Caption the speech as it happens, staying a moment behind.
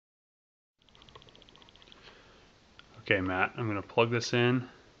Okay, Matt, I'm going to plug this in.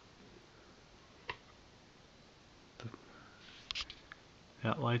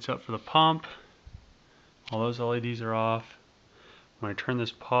 That lights up for the pump. All those LEDs are off. When I turn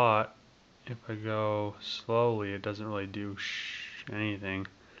this pot, if I go slowly, it doesn't really do anything.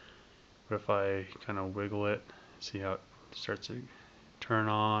 But if I kind of wiggle it, see how it starts to turn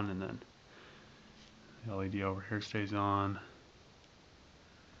on, and then the LED over here stays on.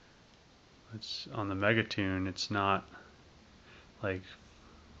 It's on the Megatune, it's not like,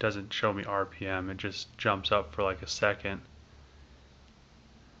 doesn't show me RPM, it just jumps up for like a second.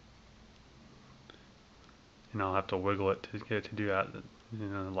 And I'll have to wiggle it to get it to do that. You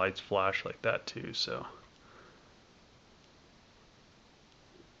know, the lights flash like that too, so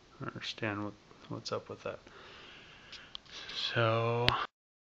I understand what's up with that. So,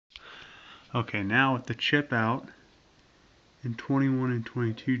 okay, now with the chip out and 21 and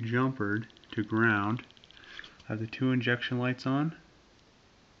 22 jumpered to ground, I have the 2 injection lights on.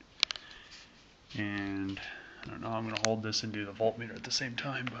 And I don't know, I'm going to hold this and do the voltmeter at the same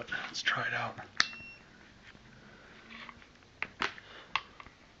time, but let's try it out.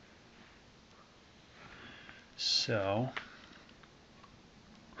 So,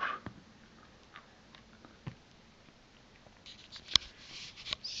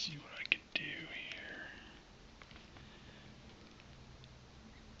 see what I can do here.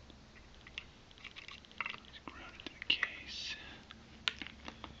 Let's ground it to the case.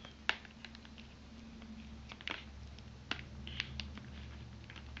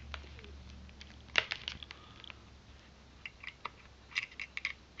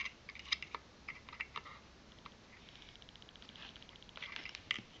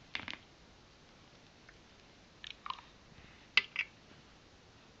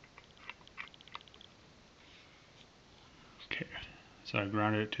 Okay, so I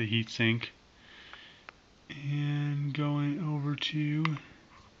grounded it to the heatsink, and going over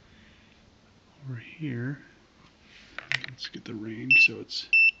here. Let's get the range so it's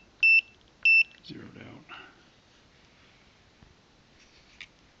zeroed out.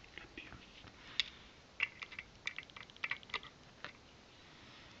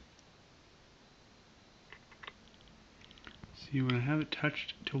 See, when I have it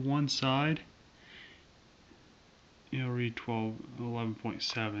touched to one side, it'll read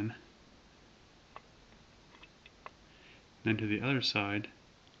 11.7. Then to the other side,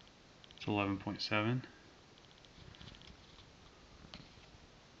 it's 11.7. And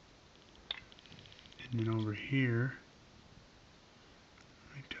then over here,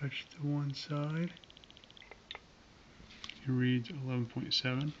 I touch the one side, it reads 11.7.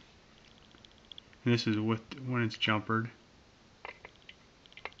 And this is with when it's jumpered.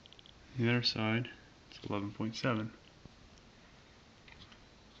 The other side, it's 11.7.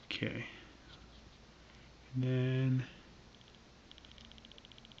 Okay. And then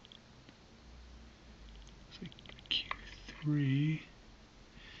it's like Q3.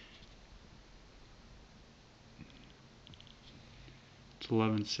 It's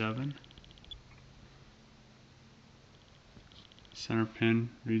 11.7. Center pin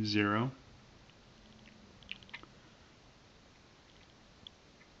reads 0.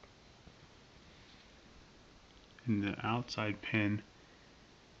 And the outside pin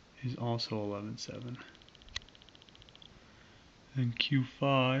is also 11.7. Then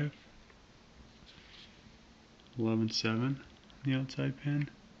Q5, 11.7, the outside pin,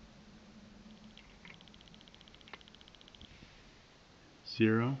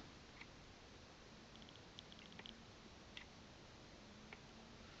 0.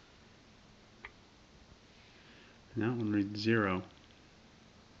 And that one reads 0 on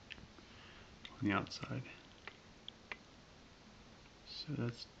the outside. So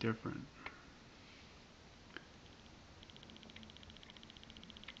that's different.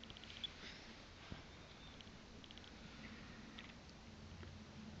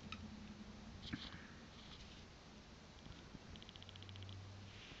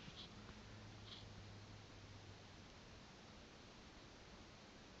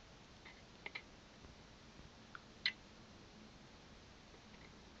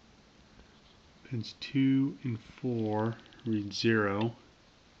 Pins 2 and 4 read 0.